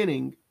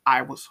beginning,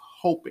 I was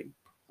hoping,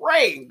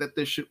 praying that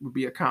this shit would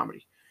be a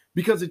comedy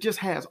because it just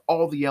has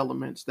all the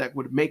elements that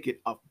would make it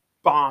a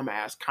bomb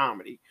ass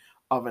comedy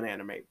of an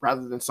anime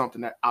rather than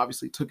something that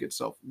obviously took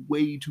itself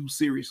way too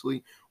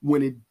seriously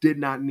when it did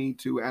not need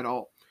to at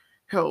all.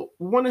 Hell,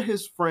 one of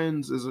his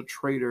friends is a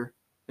traitor,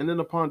 and then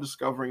upon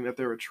discovering that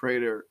they're a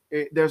traitor,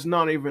 there's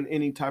not even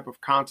any type of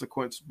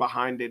consequence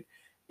behind it.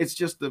 It's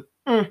just the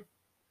that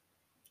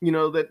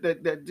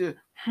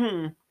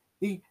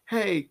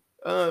hey,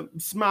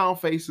 smile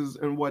faces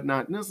and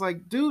whatnot, and it's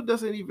like, dude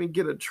doesn't even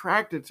get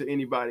attracted to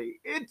anybody.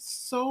 It's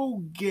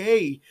so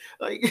gay,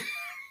 like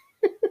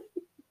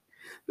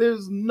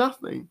there's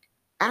nothing,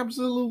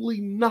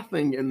 absolutely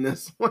nothing in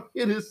this one.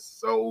 It is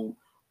so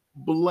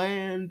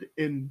bland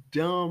and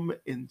dumb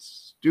and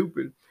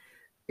stupid.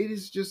 It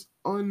is just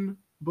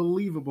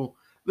unbelievable.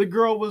 The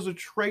girl was a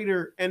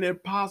traitor, and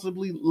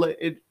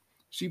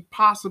she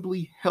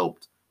possibly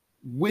helped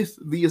with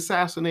the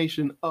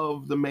assassination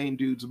of the main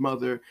dude's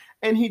mother.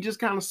 And he just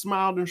kind of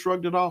smiled and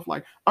shrugged it off,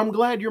 like, I'm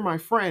glad you're my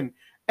friend.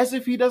 As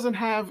if he doesn't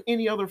have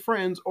any other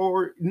friends,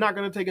 or not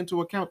going to take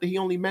into account that he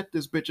only met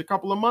this bitch a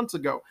couple of months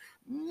ago.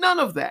 None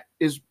of that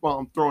is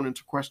thrown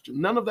into question.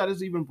 None of that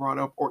is even brought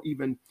up or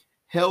even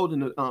held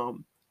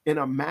in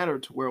a manner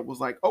to where it was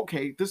like,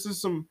 okay, this is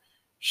some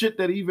shit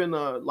that even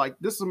like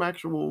this is some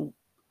actual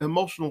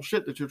emotional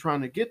shit that you're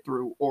trying to get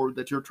through or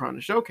that you're trying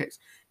to showcase.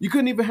 You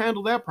couldn't even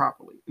handle that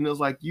properly. And it was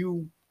like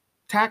you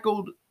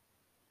tackled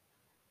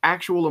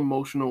actual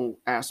emotional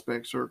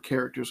aspects or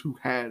characters who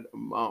had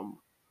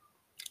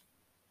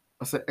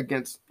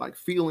against like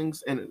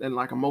feelings and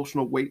like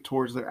emotional weight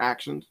towards their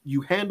actions.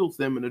 You handled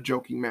them in a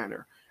joking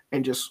manner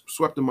and just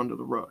swept them under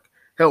the rug.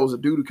 Hell, it was a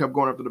dude who kept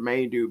going after the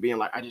main dude, being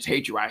like, I just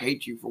hate you. I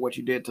hate you for what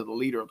you did to the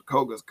leader of the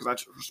Kogas because I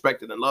just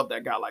respected and loved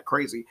that guy like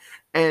crazy.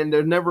 And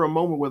there's never a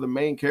moment where the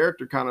main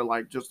character kind of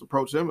like just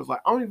approached him. It's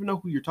like, I don't even know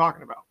who you're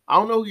talking about. I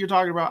don't know who you're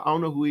talking about. I don't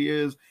know who he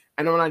is.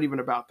 And I'm not even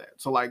about that.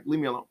 So, like, leave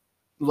me alone.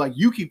 Like,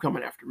 you keep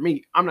coming after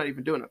me. I'm not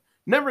even doing it.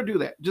 Never do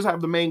that. Just have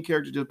the main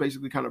character just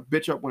basically kind of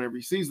bitch up whenever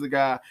he sees the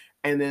guy,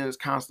 and then it's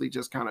constantly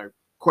just kind of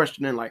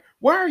questioning, like,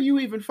 why are you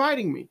even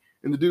fighting me?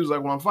 And the dude's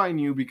like, well, I'm fighting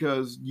you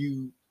because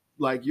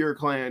your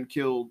clan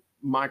killed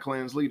my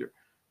clan's leader.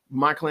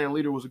 My clan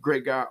leader was a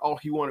great guy. All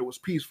he wanted was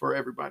peace for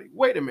everybody.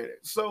 Wait a minute.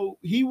 So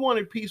he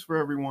wanted peace for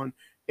everyone,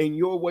 and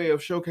your way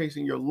of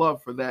showcasing your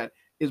love for that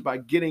is by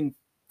getting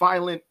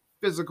violent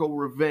physical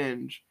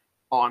revenge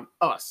on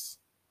us.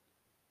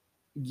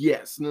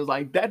 Yes. And it's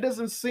like, that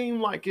doesn't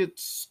seem like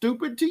it's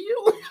stupid to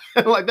you.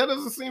 Like, that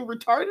doesn't seem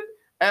retarded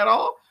at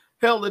all.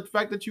 Hell, the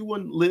fact that you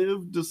wouldn't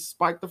live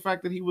despite the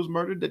fact that he was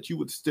murdered, that you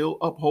would still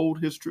uphold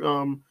his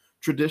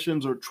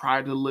traditions or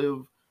try to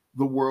live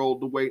the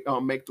world the way,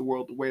 make the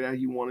world the way that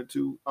he wanted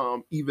to,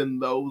 even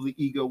though the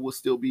ego will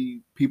still be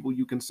people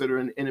you consider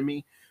an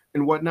enemy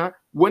and whatnot.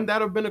 Wouldn't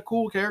that have been a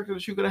cool character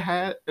that you could have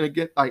had and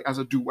again, like as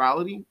a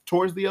duality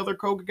towards the other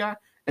Koga guy?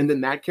 And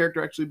then that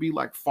character actually be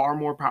like far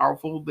more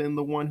powerful than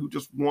the one who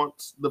just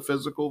wants the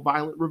physical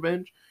violent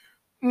revenge.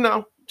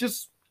 No,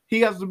 just he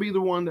has to be the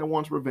one that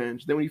wants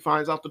revenge. Then when he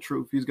finds out the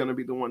truth, he's going to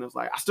be the one that's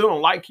like, I still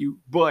don't like you,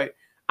 but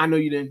I know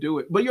you didn't do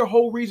it. But your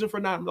whole reason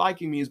for not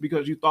liking me is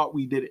because you thought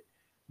we did it.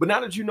 But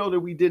now that you know that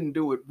we didn't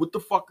do it, what the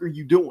fuck are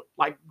you doing?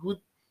 Like,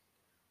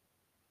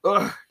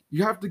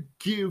 you have to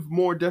give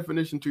more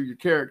definition to your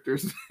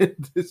characters.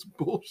 This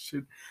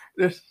bullshit.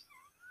 This,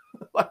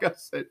 like I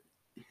said,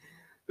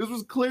 this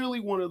was clearly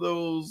one of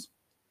those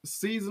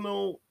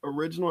seasonal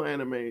original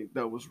anime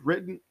that was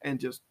written and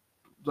just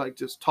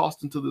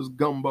tossed into this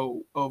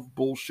gumbo of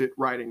bullshit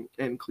writing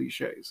and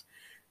cliches.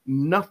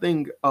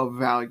 Nothing of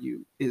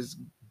value is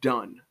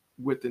done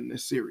within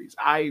this series.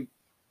 I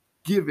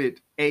give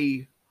it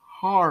a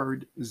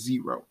hard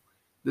 0.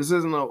 This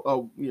isn't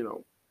a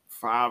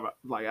 5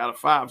 like out of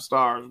 5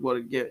 stars. What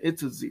again?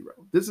 It's a 0.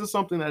 This is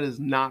something that is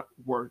not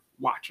worth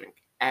watching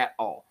at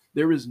all.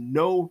 There is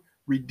no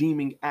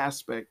redeeming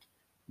aspect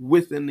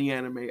within the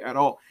anime at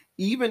all.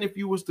 Even if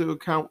you was to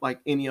account like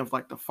any of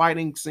like the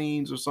fighting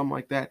scenes or something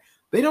like that,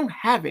 they don't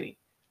have any.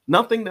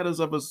 Nothing that is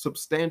of a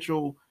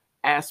substantial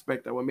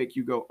aspect that would make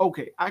you go,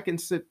 okay, I can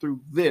sit through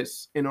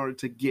this in order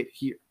to get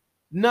here.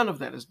 None of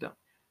that is done.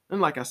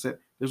 And like I said,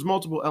 there's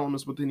multiple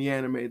elements within the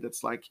anime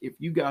that's like, if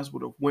you guys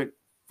would have went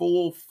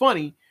full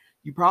funny,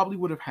 you probably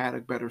would have had a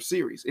better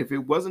series. If it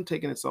wasn't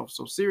taking itself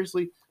so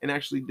seriously and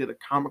actually did a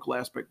comical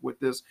aspect with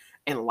this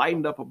and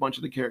lightened up a bunch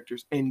of the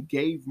characters and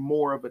gave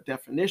more of a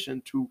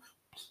definition to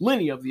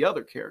plenty of the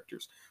other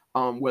characters.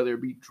 whether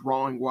it be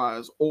drawing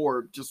wise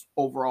or just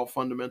overall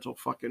fundamental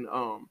fucking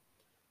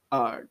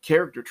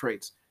character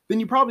traits, then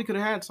you probably could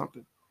have had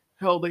something.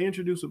 Hell, they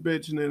introduced a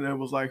bitch and then it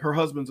was like her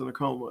husband's in a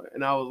coma,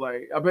 and I was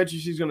like, I bet you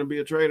she's gonna be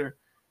a traitor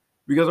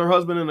because her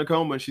husband in a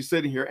coma and she's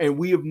sitting here, and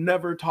we have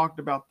never talked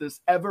about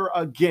this ever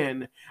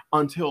again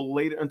until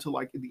later, until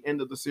like the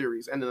end of the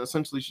series, and then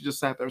essentially she just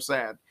sat there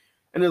sad,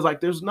 and it's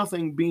like there's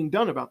nothing being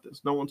done about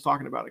this. No one's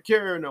talking about a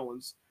cure. No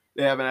one's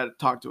They haven't had to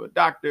talk to a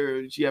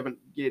doctor. She haven't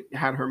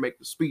had her make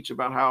the speech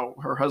about how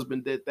her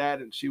husband did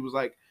that, and she was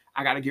like,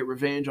 I got to get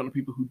revenge on the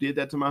people who did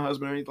that to my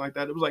husband or anything like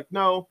that. It was like,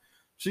 no,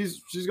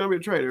 she's gonna be a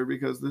traitor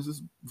because this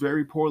is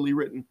very poorly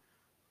written.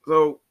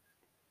 So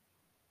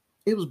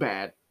it was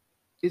bad.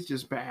 It's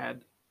just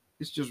bad.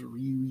 It's just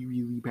really,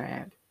 really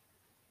bad.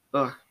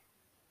 Ugh.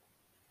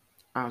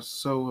 I was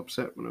so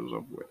upset when it was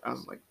over with. I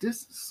was like,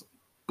 this is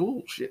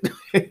bullshit.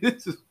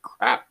 This is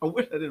crap. I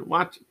wish I didn't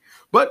watch it.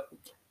 But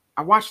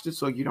I watched it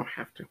so you don't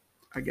have to.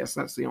 I guess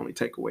that's the only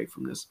takeaway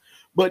from this.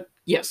 But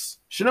yes,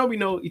 Shinobi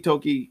no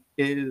Ittoki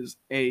is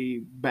a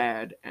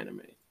bad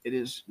anime. It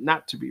is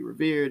not to be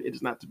revered. It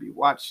is not to be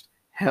watched.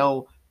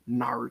 Hell,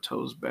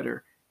 Naruto's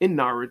better. In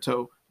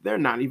Naruto, they're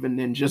not even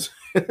ninjas.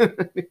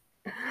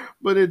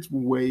 But it's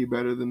way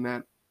better than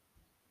that.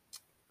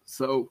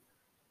 So,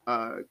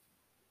 uh,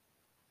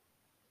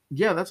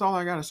 yeah, that's all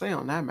I got to say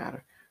on that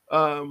matter.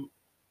 Um,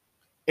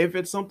 if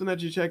it's something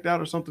that you checked out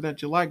or something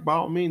that you like, by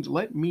all means,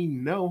 let me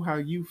know how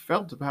you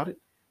felt about it.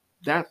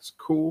 That's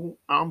cool.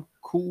 I'm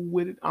cool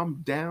with it.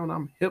 I'm down.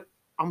 I'm hip.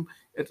 I'm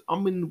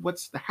in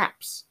what's the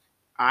haps.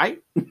 All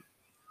right.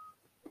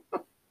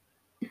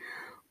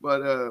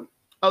 But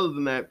other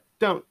than that,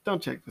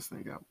 don't check this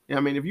thing out.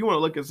 I mean, if you want to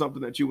look at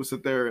something that you would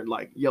sit there and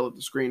like yell at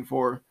the screen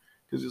for,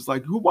 because it's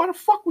like, why the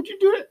fuck would you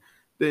do that?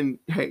 Then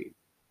hey,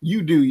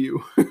 you do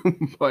you.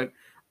 But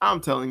I'm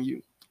telling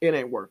you, it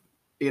ain't worth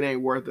it. It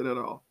ain't worth it at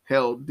all.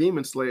 Hell,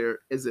 Demon Slayer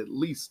is at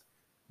least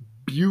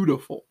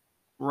beautiful,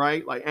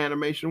 right? Like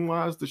animation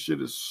wise, the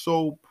shit is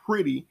so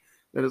pretty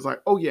that it's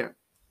like, oh yeah,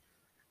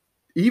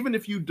 even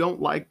if you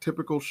don't like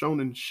typical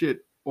shonen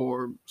shit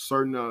or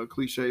certain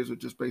cliches or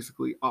just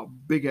basically a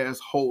big ass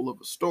hole of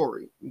a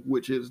story,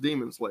 which is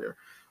Demon Slayer,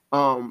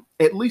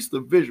 at least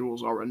the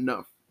visuals are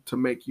enough to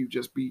make you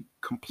just be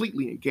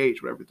completely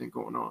engaged with everything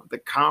going on. The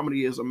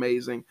comedy is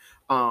amazing,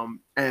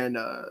 and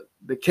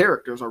the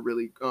characters are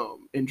really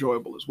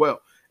enjoyable as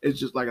well. It's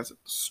just like I said,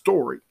 the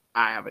story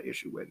I have an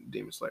issue with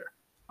Demon Slayer,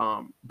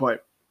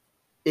 but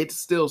it's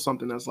still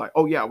something that's like,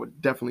 oh yeah, I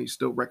would definitely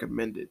still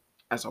recommend it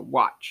as a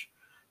watch.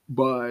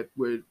 But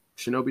with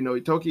Shinobi no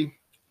Ittoki,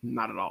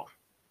 not at all.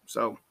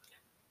 So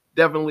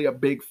definitely a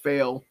big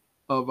fail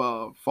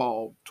of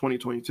fall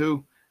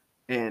 2022,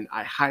 and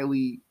I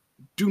highly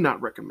do not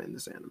recommend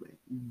this anime.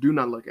 Do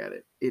not look at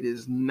it. It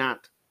is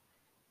not.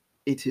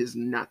 It is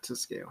not to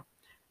scale.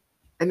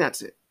 And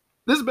that's it.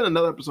 This has been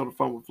another episode of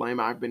Fun with Flame.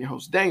 I've been your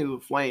host, Daniel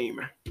the Flame,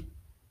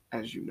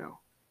 as you know.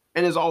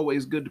 And as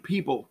always, good to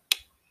people.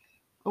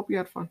 Hope you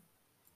had fun.